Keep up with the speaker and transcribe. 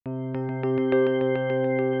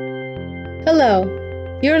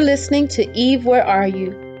Hello, you're listening to Eve, Where Are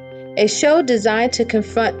You? A show designed to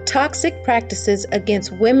confront toxic practices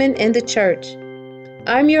against women in the church.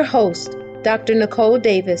 I'm your host, Dr. Nicole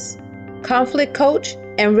Davis, conflict coach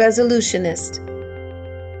and resolutionist.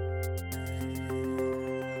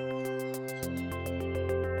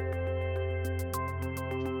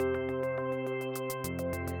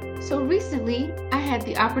 So recently, I had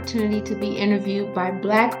the opportunity to be interviewed by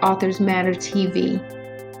Black Authors Matter TV.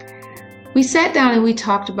 We sat down and we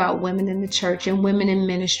talked about women in the church and women in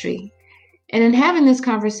ministry. And in having this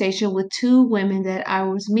conversation with two women that I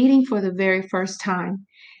was meeting for the very first time,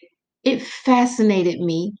 it fascinated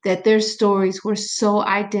me that their stories were so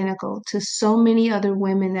identical to so many other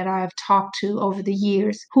women that I have talked to over the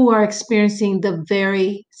years who are experiencing the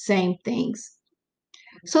very same things.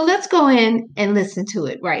 So let's go in and listen to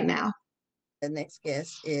it right now. The next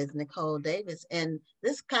guest is Nicole Davis. And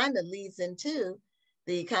this kind of leads into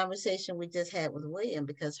the conversation we just had with William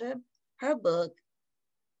because her book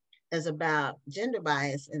is about gender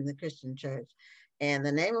bias in the Christian church. And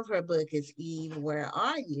the name of her book is Eve, Where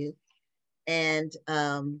Are You? And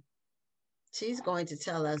she's going to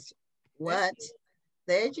tell us what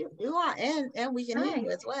there you are, and we can hear you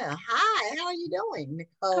as well. Hi, how are you doing,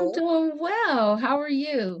 I'm Nicole? doing well. How are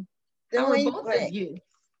you? How are Doing both of great. you?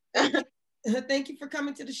 Thank you for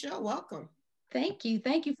coming to the show. Welcome. Thank you.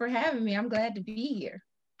 Thank you for having me. I'm glad to be here.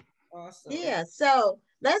 Awesome. Yeah, so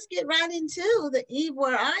let's get right into the Eve,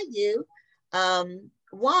 where are you?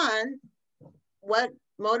 One, what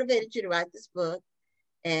motivated you to write this book?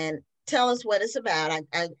 And tell us what it's about.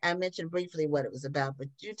 I mentioned briefly what it was about, but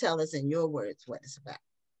you tell us in your words what it's about.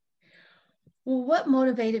 Well, what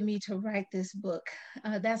motivated me to write this book?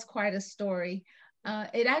 That's quite a story.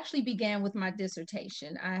 It actually began with my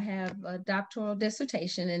dissertation. I have a doctoral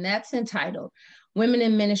dissertation, and that's entitled Women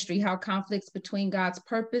in Ministry: How Conflicts Between God's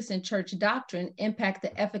Purpose and Church Doctrine Impact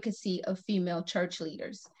the Efficacy of Female Church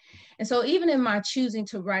Leaders. And so, even in my choosing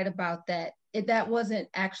to write about that, that wasn't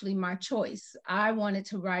actually my choice. I wanted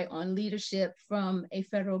to write on leadership from a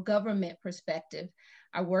federal government perspective.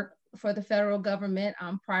 I work for the federal government.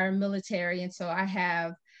 I'm prior military, and so I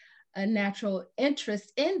have a natural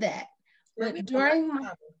interest in that. But during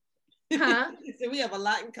my huh? So we have a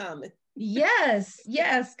lot in common. Yes,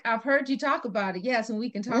 I've heard you talk about it. Yes, and we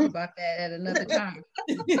can talk about that at another time.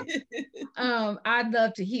 I'd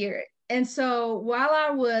love to hear it. And so while I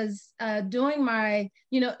was doing my,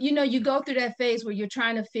 you go through that phase where you're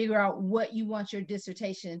trying to figure out what you want your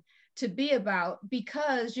dissertation to be about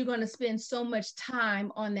because you're going to spend so much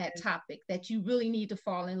time on that topic that you really need to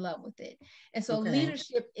fall in love with it. And so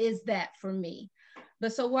leadership is that for me.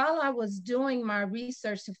 But so while I was doing my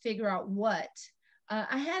research to figure out what,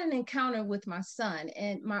 I had an encounter with my son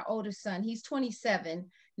and my older son. He's 27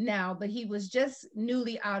 now, but he was just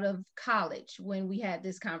newly out of college when we had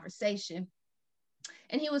this conversation.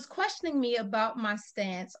 And he was questioning me about my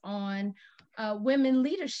stance on women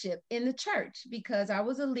leadership in the church because I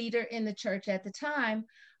was a leader in the church at the time.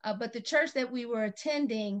 But the church that we were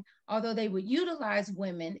attending, although they would utilize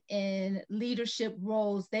women in leadership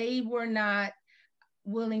roles, they were not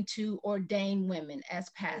willing to ordain women as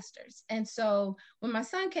pastors. And so when my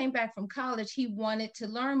son came back from college, he wanted to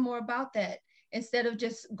learn more about that. Instead of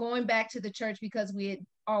just going back to the church because we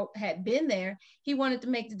had been there, he wanted to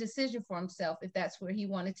make the decision for himself if that's where he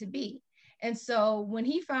wanted to be. And so when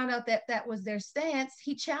he found out that that was their stance,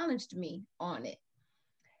 he challenged me on it.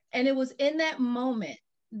 And it was in that moment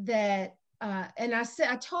that and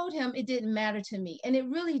I told him it didn't matter to me, and it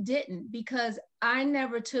really didn't, because I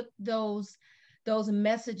never took those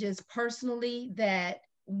messages personally that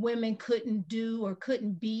women couldn't do or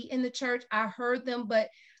couldn't be in the church. I heard them, but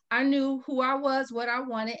I knew who I was, what I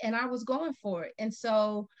wanted, and I was going for it. And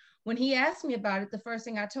so when he asked me about it, the first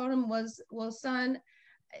thing I told him was, well, son,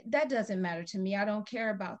 that doesn't matter to me. I don't care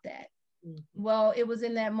about that. Well, it was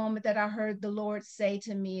in that moment that I heard the Lord say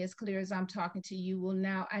to me, as clear as I'm talking to you, well,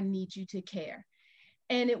 now I need you to care.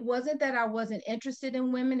 And it wasn't that I wasn't interested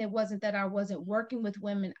in women. It wasn't that I wasn't working with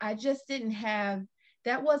women. I just didn't have,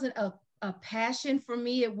 that wasn't a passion for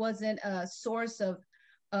me. It wasn't a source of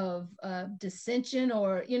dissension,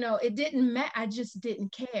 or, it didn't matter. I just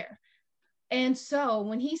didn't care. And so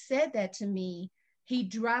when he said that to me, he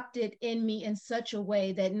dropped it in me in such a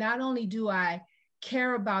way that not only do I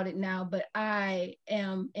care about it now, but I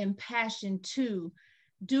am impassioned to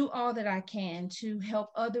do all that I can to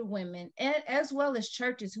help other women, and as well as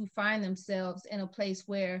churches who find themselves in a place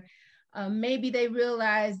where maybe they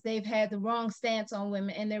realize they've had the wrong stance on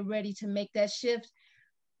women and they're ready to make that shift.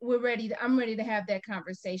 I'm ready to have that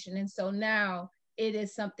conversation. And so now it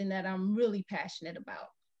is something that I'm really passionate about.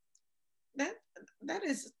 That that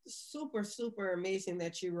is super, super amazing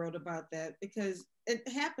that you wrote about that, because it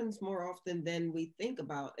happens more often than we think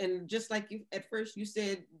about. And just like you at first you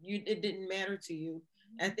said it didn't matter to you.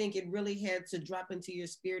 I think it really had to drop into your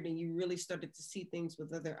spirit and you really started to see things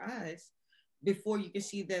with other eyes before you can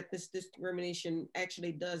see that this discrimination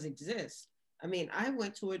actually does exist. I mean, I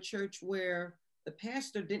went to a church where the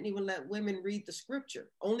pastor didn't even let women read the scripture.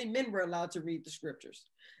 Only men were allowed to read the scriptures.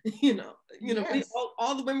 Yes.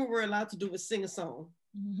 All the women were allowed to do was sing a song.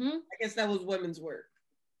 Mm-hmm. I guess that was women's work.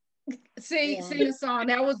 Sing, Yeah. sing a song.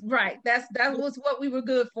 That was right. That was what we were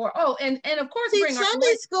good for. Oh, and of course Teach bring our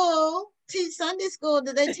Sunday school. Teach Sunday school.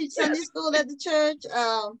 Did they teach Sunday school at the church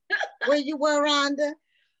where you were, Rhonda?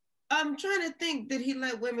 I'm trying to think, did he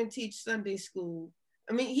let women teach Sunday school?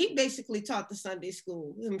 I mean, he basically taught the Sunday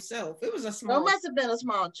school himself. It was a Well, it small, must have been a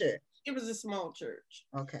small church. it was a small church.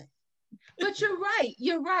 Okay. But you're right.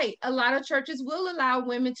 You're right. A lot of churches will allow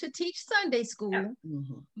women to teach Sunday Yeah. school,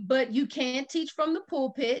 Mm-hmm. but you can't teach from the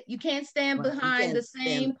pulpit. You can't stand Right. You behind the can't stand.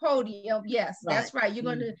 same podium. Yes, Right. that's right. You're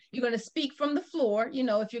gonna speak from the floor. You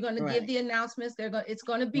know, if you're gonna give Right. the announcements, it's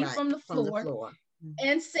gonna be Right. from the From the floor floor. Mm-hmm.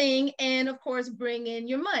 and sing, and of course bring in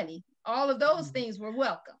your money. All of those Mm-hmm. things were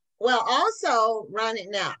welcome. Well, also, Ronnie,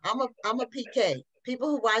 now I'm a PK. People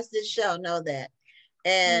who watch this show know that.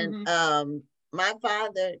 And Mm-hmm. my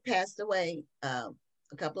father passed away a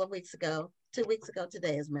couple of weeks ago, 2 weeks ago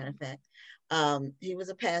today, as a matter of fact. He was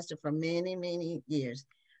a pastor for many, many years.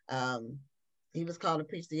 Um, he was called a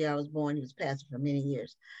priest the year I was born. He was a pastor for many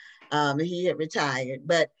years. He had retired,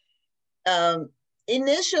 but um,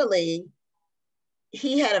 initially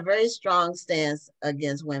he had a very strong stance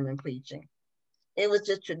against women preaching. It was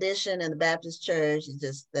just tradition in the Baptist church.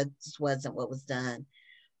 That just wasn't what was done.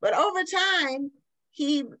 But over time,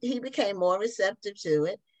 he became more receptive to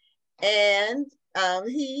it, and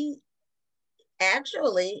he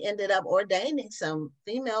actually ended up ordaining some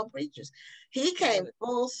female preachers. He came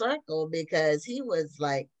full circle because he was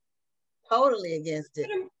like totally against it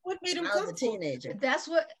What made when him I was a comfortable? teenager. That's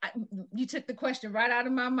what you took the question right out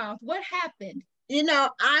of my mouth. What happened? You know,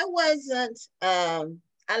 I wasn't.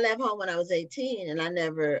 I left home when I was 18, and I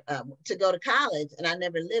never to go to college, and I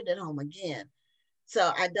never lived at home again.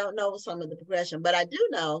 So I don't know some of the progression, but I do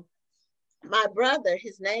know my brother,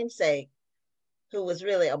 his namesake, who was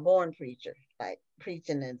really a born preacher, like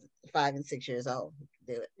preaching at 5 and 6 years old. He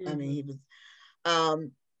could do it. Mm-hmm. I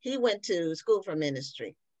mean, he went to school for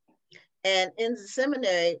ministry. And in the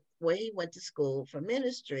seminary where he went to school for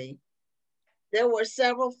ministry, there were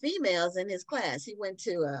several females in his class. He went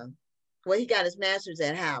to, he got his master's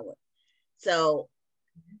at Howard. So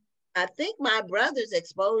I think my brother's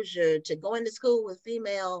exposure to going to school with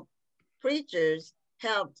female preachers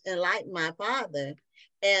helped enlighten my father.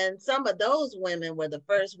 And some of those women were the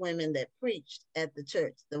first women that preached at the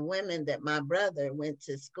church, the women that my brother went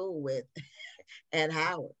to school with at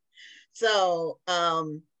Howard. So I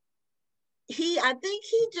think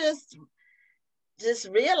he just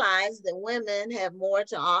realized that women have more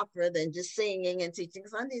to offer than just singing and teaching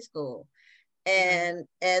Sunday school. And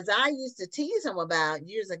as I used to tease him about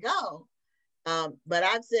years ago, but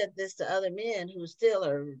I've said this to other men who still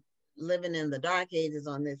are living in the dark ages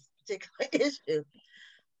on this particular issue.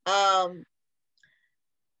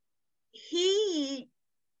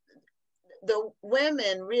 The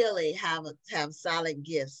women really have solid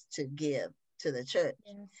gifts to give to the church.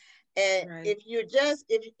 Yes. And if you're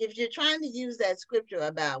trying to use that scripture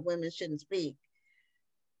about women shouldn't speak,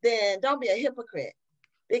 then don't be a hypocrite.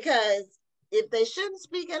 Because if they shouldn't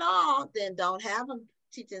speak at all, then don't have them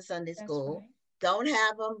teaching Sunday school. Right. Don't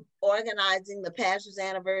have them organizing the pastor's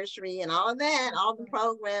anniversary and all of that, all the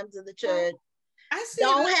programs of the church.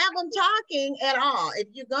 Don't have them talking at all. If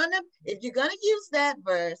you're gonna use that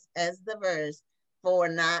verse as the verse for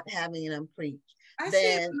not having them preach, I see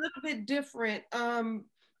it a little bit different.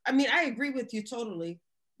 I mean, I agree with you totally,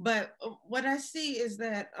 but what I see is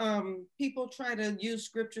that people try to use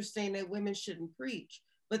scripture saying that women shouldn't preach,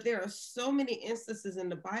 but there are so many instances in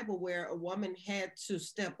the Bible where a woman had to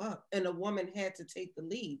step up and a woman had to take the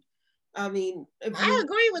lead. I mean, I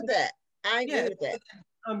agree with that. I agree with that.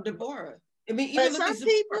 Deborah. I mean, but some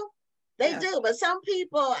people, they do. But some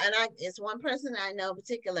people, and it's one person I know in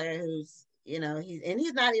particular who's, he's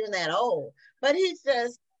not even that old, but he's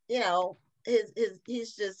just,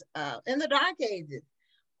 he's just in the dark ages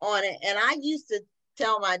on it. And I used to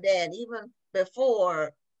tell my dad, even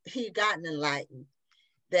before he gotten enlightened,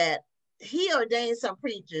 that he ordained some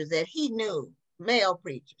preachers that he knew, male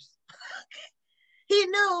preachers, he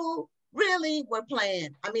knew really were playing.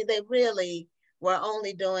 I mean, they really were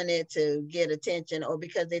only doing it to get attention or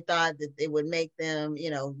because they thought that it would make them,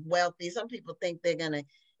 wealthy. Some people think they're going to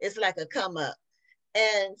It's like a come up.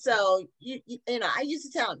 And so you know, I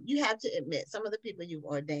used to tell them, you have to admit some of the people you've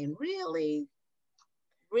ordained really,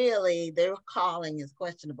 really, their calling is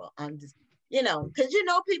questionable. I'm just, you know, because you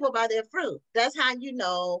know people by their fruit. That's how you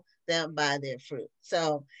know them, by their fruit.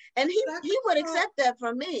 So, and he would accept that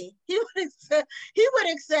from me. He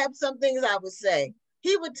would accept some things I would say.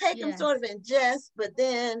 He would take them Yes. sort of in jest, but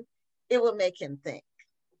then it would make him think.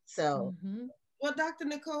 So, Well, Dr.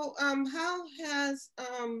 Nicole, how has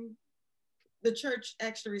the church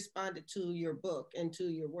actually responded to your book and to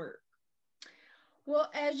your work? Well,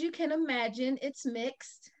 as you can imagine, it's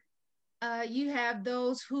mixed. You have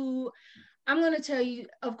those who, I'm going to tell you,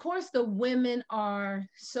 of course, the women are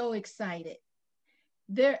so excited.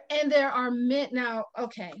 There are men now,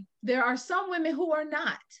 okay, there are some women who are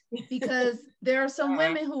not, because there are some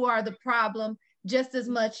women who are the problem just as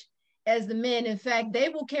much as the men. In fact, they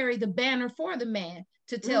will carry the banner for the man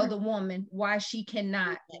to tell the woman why she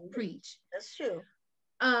cannot preach. That's true.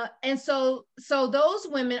 And so those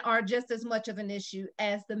women are just as much of an issue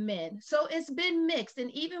as the men. So it's been mixed.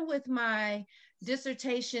 And even with my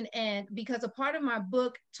dissertation, and because a part of my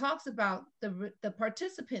book talks about the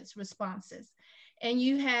participants' responses, and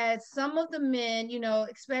you had some of the men, you know,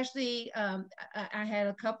 especially I had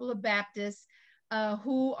a couple of Baptists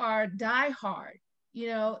who are diehard. You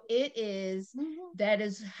know, it is, that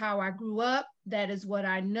is how I grew up, that is what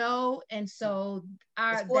I know, and so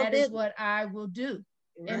that is what I will do.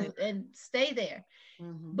 Right. And stay there.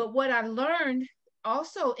 But what I learned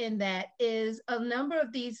also in that is a number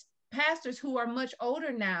of these pastors who are much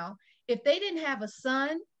older now, if they didn't have a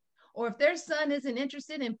son, or if their son isn't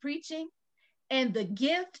interested in preaching and the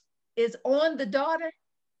gift is on the daughter,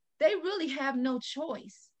 they really have no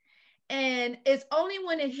choice. And it's only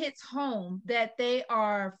when it hits home that they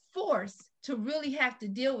are forced to really have to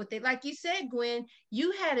deal with it. Like you said, Gwen,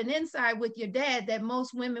 you had an insight with your dad that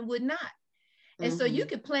most women would not. And so you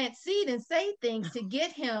could plant seed and say things to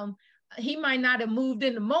get him. He might not have moved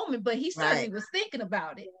in the moment, but he certainly was thinking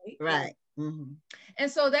about it. Right. And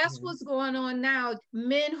so that's what's going on now.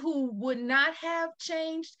 Men who would not have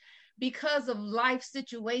changed because of life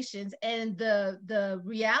situations and the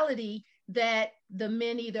reality that the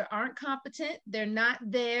men either aren't competent, they're not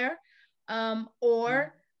there,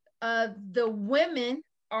 or the women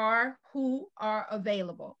are who are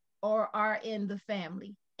available or are in the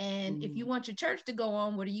family. And if you want your church to go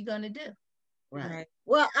on, what are you going to do? Right.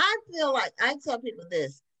 Well, I feel like I tell people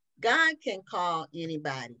this: God can call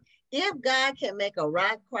anybody. If God can make a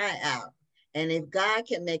rock cry out, and if God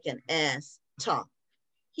can make an ass talk,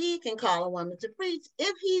 he can call a woman to preach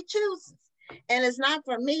if he chooses. And it's not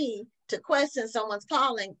for me to question someone's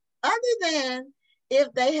calling, other than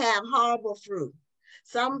if they have horrible fruit.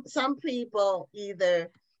 Some people either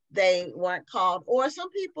they weren't called, or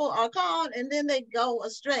some people are called and then they go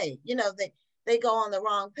astray. You know, they go on the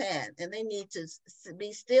wrong path, and they need to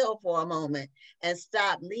be still for a moment and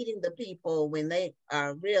stop leading the people when they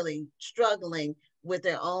are really struggling with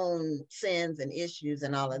their own sins and issues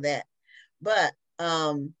and all of that. But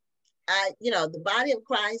you know, the body of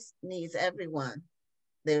Christ needs everyone.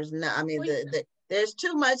 There's no, I mean, there's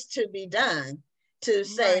too much to be done to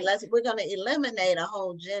say, we're going to eliminate a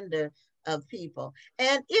whole gender of people.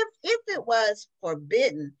 And if it was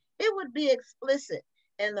forbidden, it would be explicit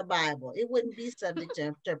in the Bible. It wouldn't be subject to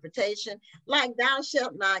interpretation, like thou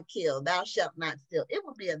shalt not kill, thou shalt not steal. It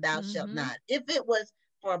would be a thou shalt not if it was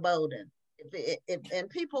forbidden. And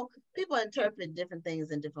people interpret different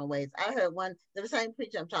things in different ways. I heard the same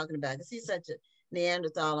preacher I'm talking about, because he's such a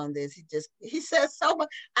Neanderthal on this. He says so much.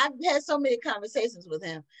 I've had so many conversations with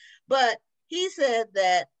him, but he said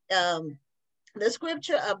that the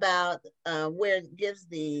scripture about where it gives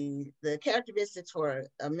the characteristics for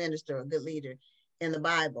a minister, a good leader in the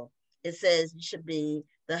Bible, it says you should be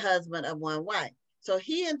the husband of one wife. So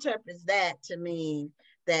he interprets that to mean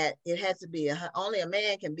that it has to be only a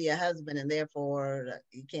man can be a husband, and therefore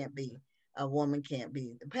a woman can't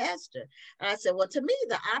be the pastor. And I said, well, to me,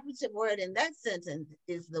 the operative word in that sentence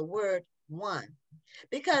is the word one,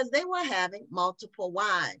 because they were having multiple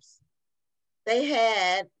wives. They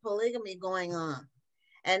had polygamy going on.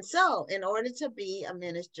 And so in order to be a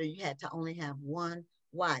minister, you had to only have one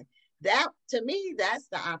wife. That, to me, that's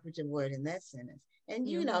the operative word in that sentence. And,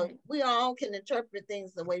 you know, we all can interpret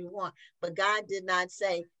things the way we want, but God did not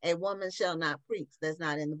say a woman shall not preach. That's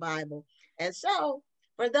not in the Bible. And so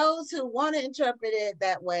for those who want to interpret it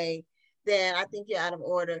that way, then I think you're out of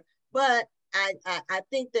order. But I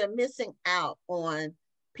think they're missing out on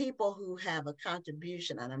people who have a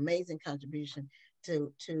contribution, an amazing contribution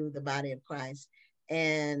to the body of Christ.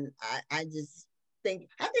 And I just think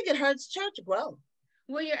it hurts church growth.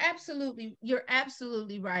 Well, you're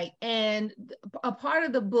absolutely right. And a part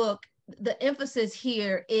of the book, the emphasis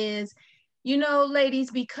here is, you know,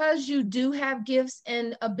 ladies, because you do have gifts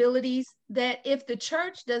and abilities, that if the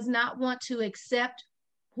church does not want to accept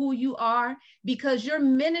who you are, because your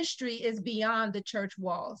ministry is beyond the church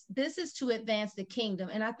walls, this is to advance the kingdom.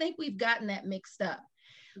 And I think we've gotten that mixed up.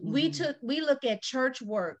 We look at church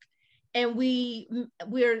work, and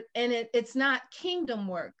it's not kingdom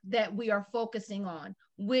work that we are focusing on,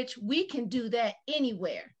 which we can do that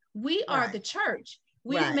anywhere. We are the church.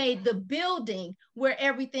 We've made the building where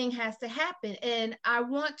everything has to happen. And I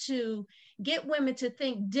want to get women to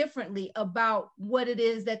think differently about what it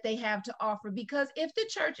is that they have to offer, because if the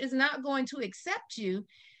church is not going to accept you,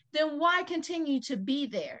 then why continue to be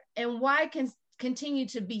there, and why continue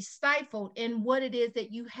to be stifled in what it is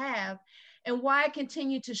that you have, and why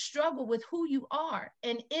continue to struggle with who you are?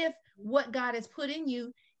 And if what God has put in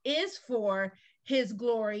you is for his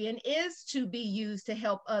glory and is to be used to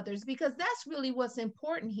help others, because that's really what's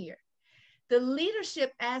important here. The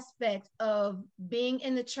leadership aspect of being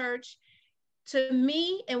in the church, to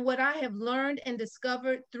me, and what I have learned and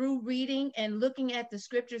discovered through reading and looking at the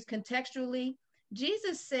scriptures contextually,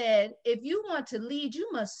 Jesus said, if you want to lead,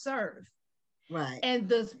 you must serve. Right. And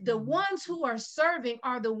the ones who are serving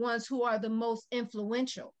are the ones who are the most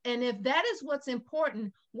influential. And if that is what's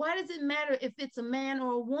important, why does it matter if it's a man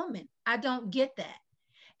or a woman? I don't get that.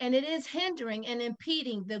 And it is hindering and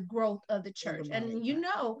impeding the growth of the church. And you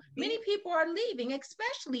know, many people are leaving,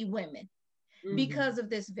 especially women, because of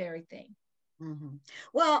this very thing.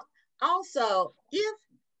 Well, also,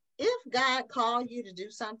 if God called you to do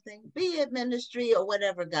something, be it ministry or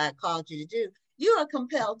whatever God called you to do, you are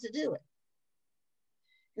compelled to do it.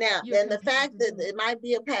 Now, then the fact that it might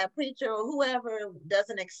be a bad preacher or whoever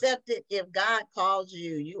doesn't accept it, if God calls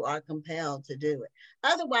you, you are compelled to do it.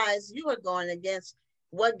 Otherwise, you are going against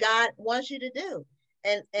what God wants you to do.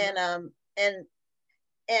 And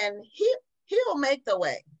he will make the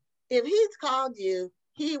way. If he's called you,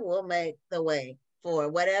 he will make the way for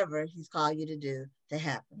whatever he's called you to do to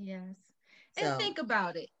happen. Yes. So, and think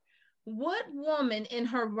about it. What woman in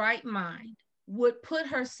her right mind would put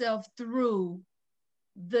herself through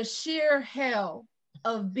the sheer hell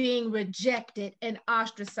of being rejected and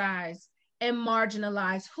ostracized and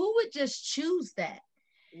marginalized? Who would just choose that?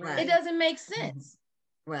 Right. It doesn't make sense.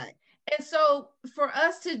 Right. And so for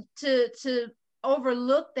us to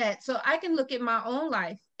overlook that, so I can look at my own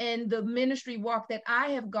life and the ministry walk that I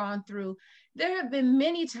have gone through. There have been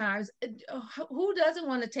many times, who doesn't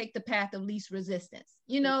want to take the path of least resistance?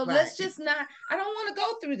 You know, let's just not, I don't want to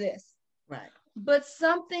go through this. Right. But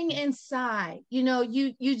something inside, you know,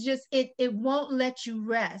 you just, it won't let you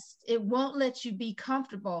rest. It won't let you be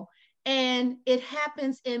comfortable. And it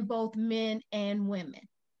happens in both men and women.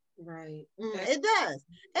 Right. It does.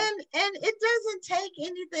 And it doesn't take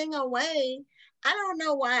anything away. I don't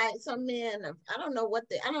know why some men, I don't know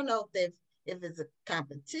if it's a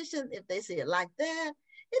competition, if they see it like that.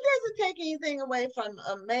 It doesn't take anything away from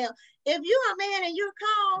a male. If you're a man and you're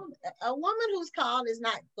called, a woman who's called is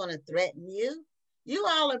not going to threaten you. You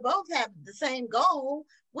all are both have the same goal,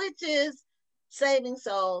 which is saving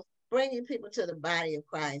souls, bringing people to the body of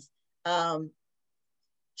Christ,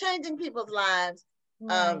 changing people's lives,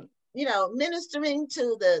 you know, ministering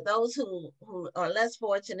to those who are less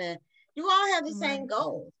fortunate. You all have the same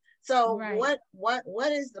goal. So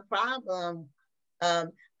what is the problem?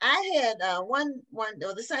 I had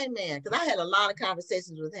the same man, because I had a lot of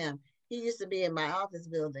conversations with him. He used to be in my office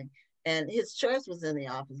building, and his church was in the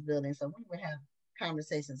office building, so we would have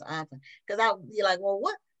conversations often. Because I'd be like, well,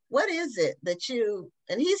 what is it that you,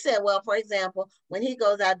 and he said, well, for example, when he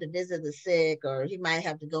goes out to visit the sick, or he might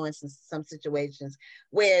have to go into some situations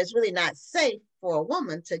where it's really not safe for a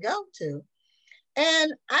woman to go to.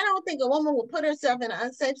 And I don't think a woman will put herself in an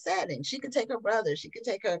unsafe setting. She could take her brother, she could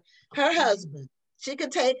take her husband, she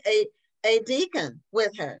could take a deacon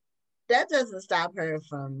with her. That doesn't stop her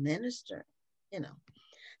from ministering, you know.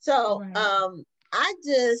 So I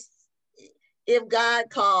just, if God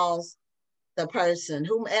calls the person,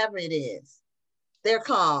 whomever it is, they're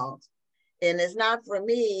called. And it's not for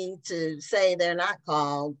me to say they're not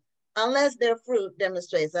called unless their fruit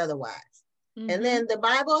demonstrates otherwise. And then the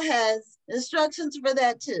Bible has instructions for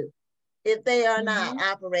that too. If they are not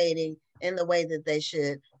operating in the way that they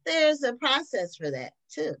should, there's a process for that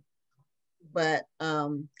too. But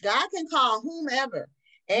God can call whomever.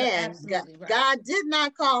 And God did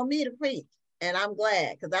not call me to preach. And I'm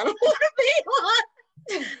glad, because I don't want to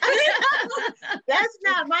be one. I mean, that's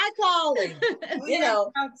not my calling. We You have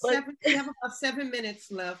know, about but we have about 7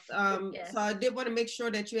 minutes left. Yes. So I did want to make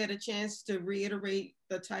sure that you had a chance to reiterate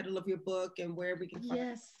the title of your book and where we can find it.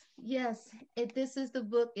 Yes, yes. This is the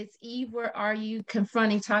book. It's Eve, Where Are You?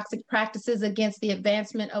 Confronting Toxic Practices Against the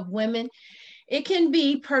Advancement of Women. It can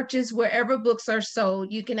be purchased wherever books are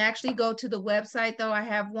sold. You can actually go to the website, though. I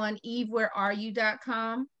have one,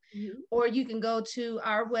 evewhereareyou.com, or you can go to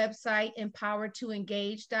our website,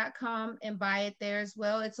 empoweredtoengage.com, and buy it there as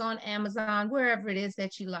well. It's on Amazon, wherever it is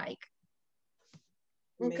that you like.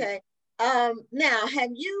 okay. Now,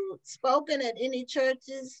 have you spoken at any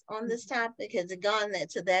churches on this topic? Has it gone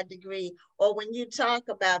to that degree? Or when you talk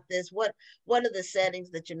about this, what are the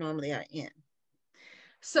settings that you normally are in?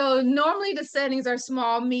 So normally the settings are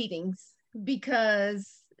small meetings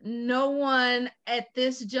because no one at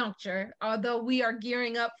this juncture, although we are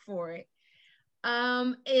gearing up for it,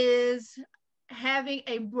 is having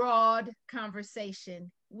a broad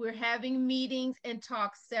conversation. We're having meetings and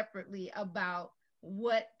talks separately about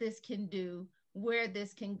what this can do, where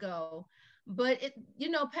this can go. But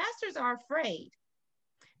pastors are afraid.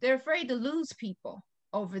 They're afraid to lose people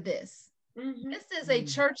over this. This is a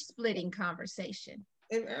church splitting conversation.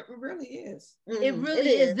 It really is. It really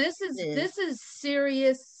is. This is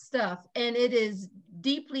serious stuff, and it is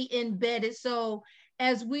deeply embedded. So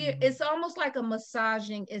it's almost like a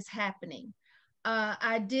massaging is happening.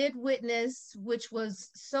 I did witness, which was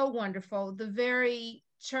so wonderful, the very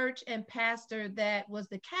church and pastor that was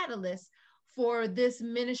the catalyst for this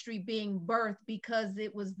ministry being birthed, because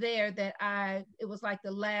it was there that it was like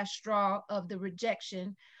the last straw of the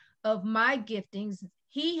rejection of my giftings.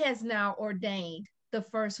 He has now ordained the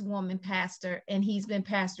first woman pastor, and he's been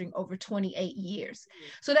pastoring over 28 years.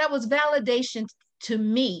 So that was validation to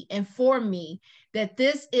me and for me that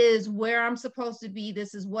this is where I'm supposed to be.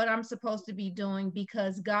 This is what I'm supposed to be doing,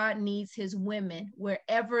 because God needs his women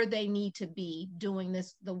wherever they need to be doing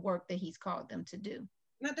the work that he's called them to do.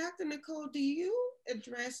 Now, Dr. Nicole, do you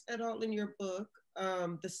address at all in your book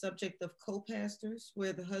the subject of co-pastors,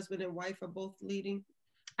 where the husband and wife are both leading?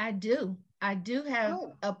 I do have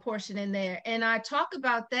a portion in there, and I talk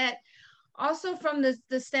about that also from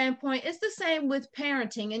the standpoint. It's the same with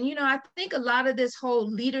parenting. And I think a lot of this whole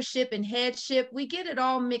leadership and headship, we get it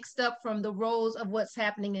all mixed up from the roles of what's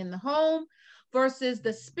happening in the home versus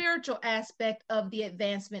the spiritual aspect of the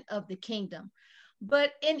advancement of the kingdom.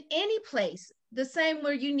 But in any place, the same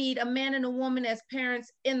where you need a man and a woman as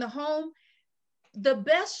parents in the home, the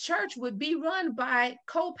best church would be run by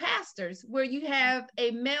co-pastors, where you have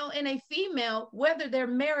a male and a female, whether they're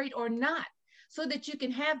married or not, so that you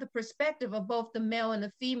can have the perspective of both the male and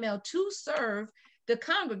the female to serve the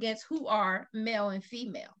congregants who are male and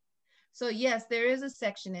female. So yes, there is a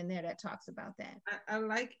section in there that talks about that. I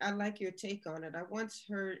like your take on it. I once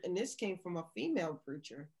heard, and this came from a female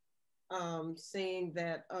preacher, saying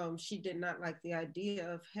that she did not like the idea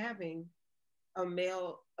of having a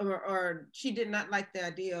male, or she did not like the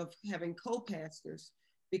idea of having co-pastors,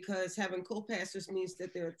 because having co-pastors means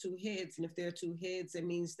that there are two heads, and if there are two heads, it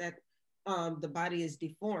means that the body is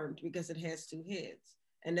deformed because it has two heads.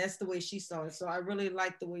 And that's the way she saw it. So I really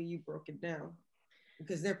like the way you broke it down,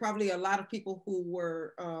 because there are probably a lot of people who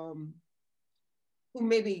were who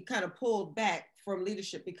maybe kind of pulled back from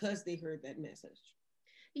leadership because they heard that message.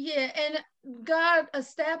 Yeah, and God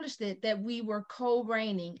established it that we were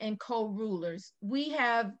co-reigning and co-rulers. We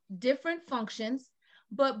have different functions,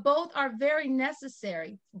 but both are very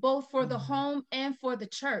necessary, both for the home and for the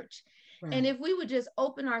church. Right. And if we would just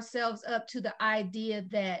open ourselves up to the idea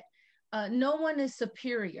that no one is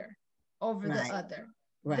superior over the other,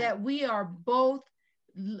 that we are both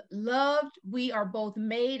loved, we are both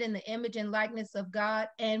made in the image and likeness of God,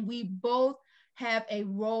 and we both have a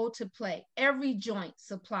role to play. Every joint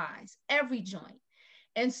supplies, every joint.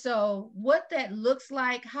 And so what that looks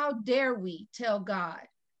like, how dare we tell God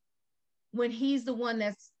when he's the one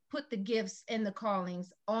that's put the gifts and the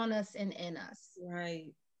callings on us and in us?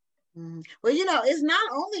 Right. Well, it's not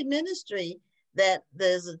only ministry that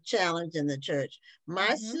there's a challenge in the church.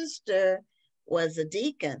 My sister was a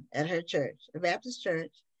deacon at her church, the Baptist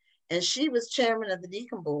church, and she was chairman of the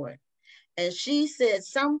deacon board. And she said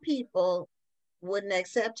some people wouldn't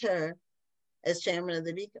accept her as chairman of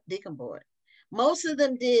the deacon board. Most of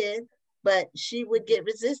them did, but she would get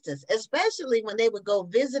resistance, especially when they would go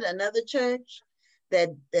visit another church that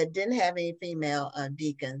didn't have any female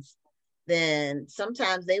deacons. Then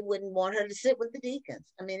sometimes they wouldn't want her to sit with the deacons.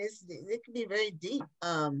 I mean, it can be very deep.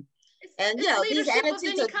 It's these attitudes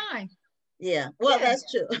of any kind. Yeah, well,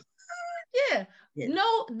 that's true. Yeah.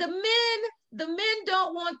 No, the men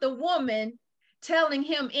don't want the woman telling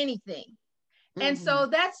him anything. And so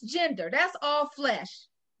that's gender, that's all flesh.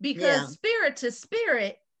 Because spirit to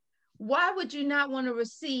spirit, why would you not want to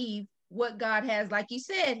receive what God has? Like you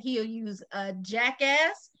said, he'll use a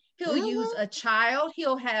jackass, he'll use a child,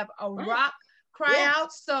 he'll have a rock cry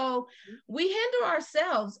out. So we hinder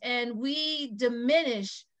ourselves and we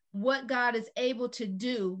diminish what God is able to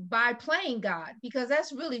do by playing God, because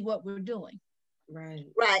that's really what we're doing. Right.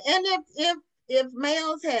 Right. And if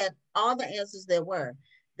males had all the answers there were,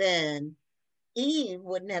 then Eve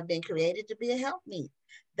wouldn't have been created to be a helpmeet.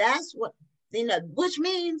 That's what, which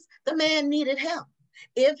means the man needed help.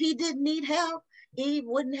 If he didn't need help, Eve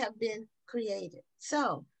wouldn't have been created.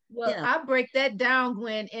 So, well, I break that down,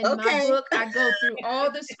 Gwen. In my book, I go through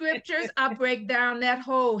all the scriptures. I break down that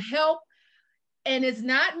whole help, and it's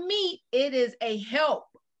not meat, it is a help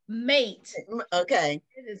mate. Okay.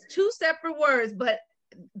 It is two separate words, but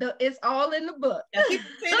it's all in the book. Okay.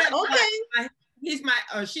 He's my,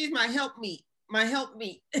 or she's my helpmeet. My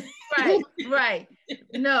helpmeet. Right.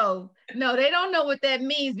 No, they don't know what that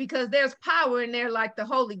means, because there's power in there, like the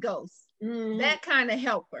Holy Ghost. That kind of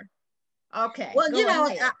helper. Okay. Well,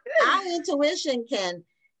 our intuition can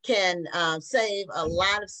save a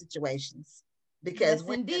lot of situations, because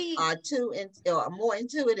women are more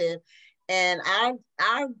intuitive, and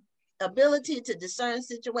our ability to discern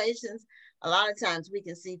situations, a lot of times we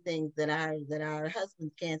can see things that our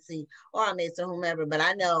husbands can't see, or our mates, or whomever. But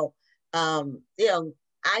I know, I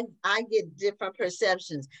get different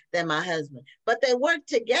perceptions than my husband, but they work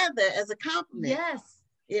together as a complement. Yes.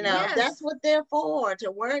 That's what they're for,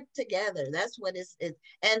 to work together. That's what it's and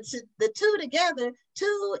the two together,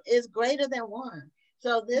 two is greater than one.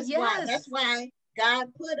 So that's why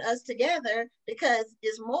God put us together, because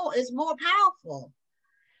it's more powerful.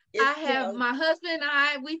 I have my husband and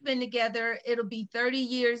I, we've been together, it'll be 30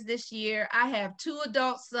 years this year. I have 2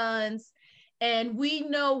 adult sons, and we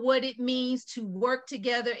know what it means to work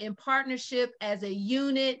together in partnership as a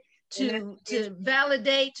unit, to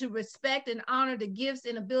validate, to respect and honor the gifts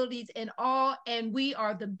and abilities and all, and we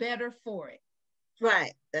are the better for it.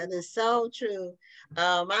 Right. That is so true.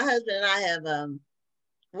 My husband and I have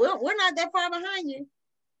we're not that far behind you.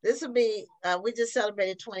 This will be we just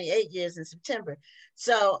celebrated 28 years in September.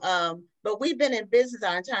 So but we've been in business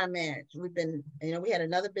our entire marriage. We've been, we had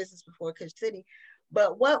another business before Kush City.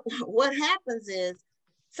 But what happens is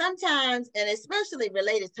sometimes, and especially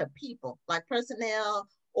related to people, like personnel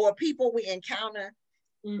or people we encounter,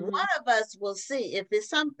 one of us will see if it's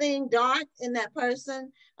something dark in that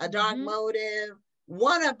person, a dark motive,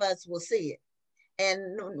 one of us will see it.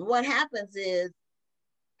 And what happens is,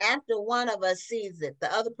 after one of us sees it, the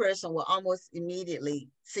other person will almost immediately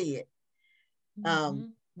see it.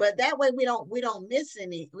 But that way we don't miss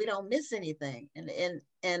anything.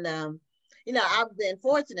 And I've been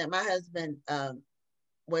fortunate. My husband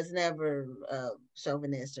was never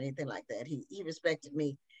chauvinist or anything like that. He respected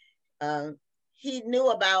me. He knew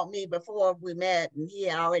about me before we met, and he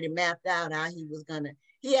had already mapped out how he was gonna.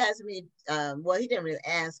 He asked me. He didn't really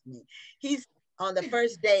ask me. He's on the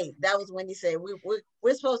first date. That was when he said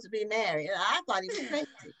we're supposed to be married. And I thought he was crazy.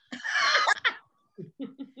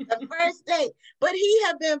 The first date, but he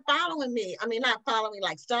had been following me. I mean, not following,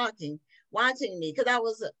 like stalking, watching me, because I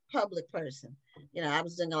was a public person. I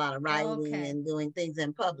was doing a lot of writing and doing things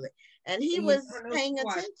in public, and he was paying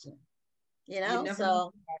attention.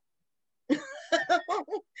 So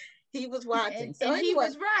he was watching. So anyway, he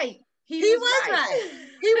was right. He was right.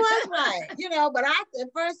 But at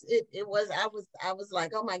first I was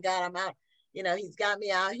like, oh my God, I'm out. He's got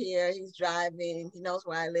me out here. He's driving. He knows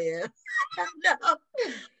where I live. What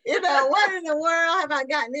in the world have I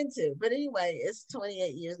gotten into? But anyway, it's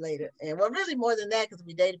 28 years later. And really more than that, because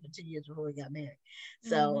we dated for 2 years before we got married.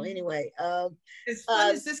 So anyway. As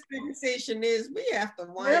fun as this conversation is, we have to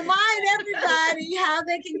remind everybody how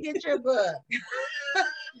they can get your book.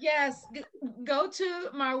 Yes, go to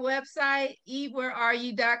my website,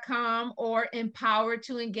 ewhereareyou.com or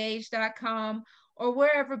empoweredtoengage.com, or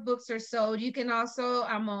wherever books are sold. You can also,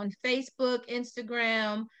 I'm on Facebook,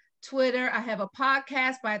 Instagram, Twitter. I have a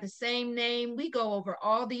podcast by the same name. We go over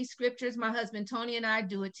all these scriptures. My husband Tony and I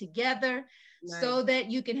do it together. Nice. So that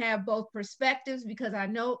you can have both perspectives, because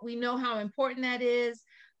we know how important that is.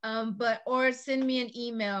 Or send me an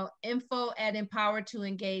email,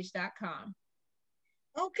 info@empoweredtoengage.com.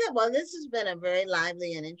 Okay, well, this has been a very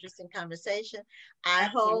lively and interesting conversation. I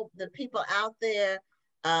hope the people out there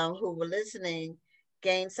who were listening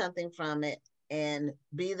gain something from it, and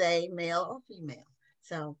be they male or female.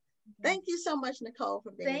 So thank you so much, Nicole,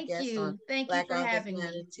 for being a guest on Black Authors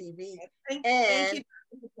Matter TV. Thank you,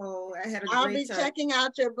 Nicole. I had a great time. I'll be checking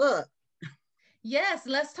out your book. Yes,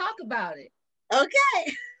 let's talk about it.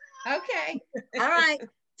 Okay. Okay. All right.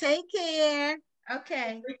 Take care.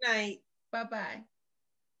 Okay. Good night. Bye-bye.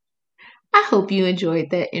 I hope you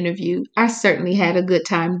enjoyed that interview. I certainly had a good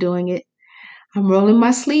time doing it. I'm rolling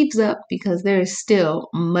my sleeves up because there is still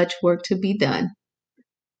much work to be done.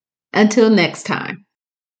 Until next time.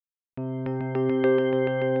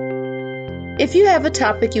 If you have a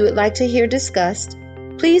topic you would like to hear discussed,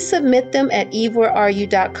 please submit them at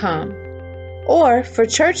evewhereareyou.com. Or for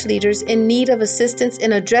church leaders in need of assistance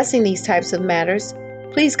in addressing these types of matters,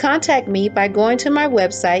 please contact me by going to my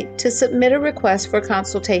website to submit a request for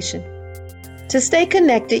consultation. To stay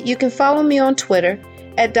connected, you can follow me on Twitter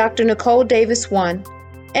at Dr. Nicole Davis 1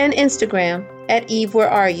 and Instagram at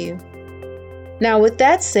EveWhereAreYou. Now, with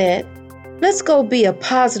that said, let's go be a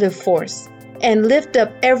positive force and lift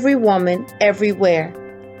up every woman everywhere.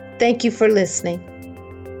 Thank you for listening.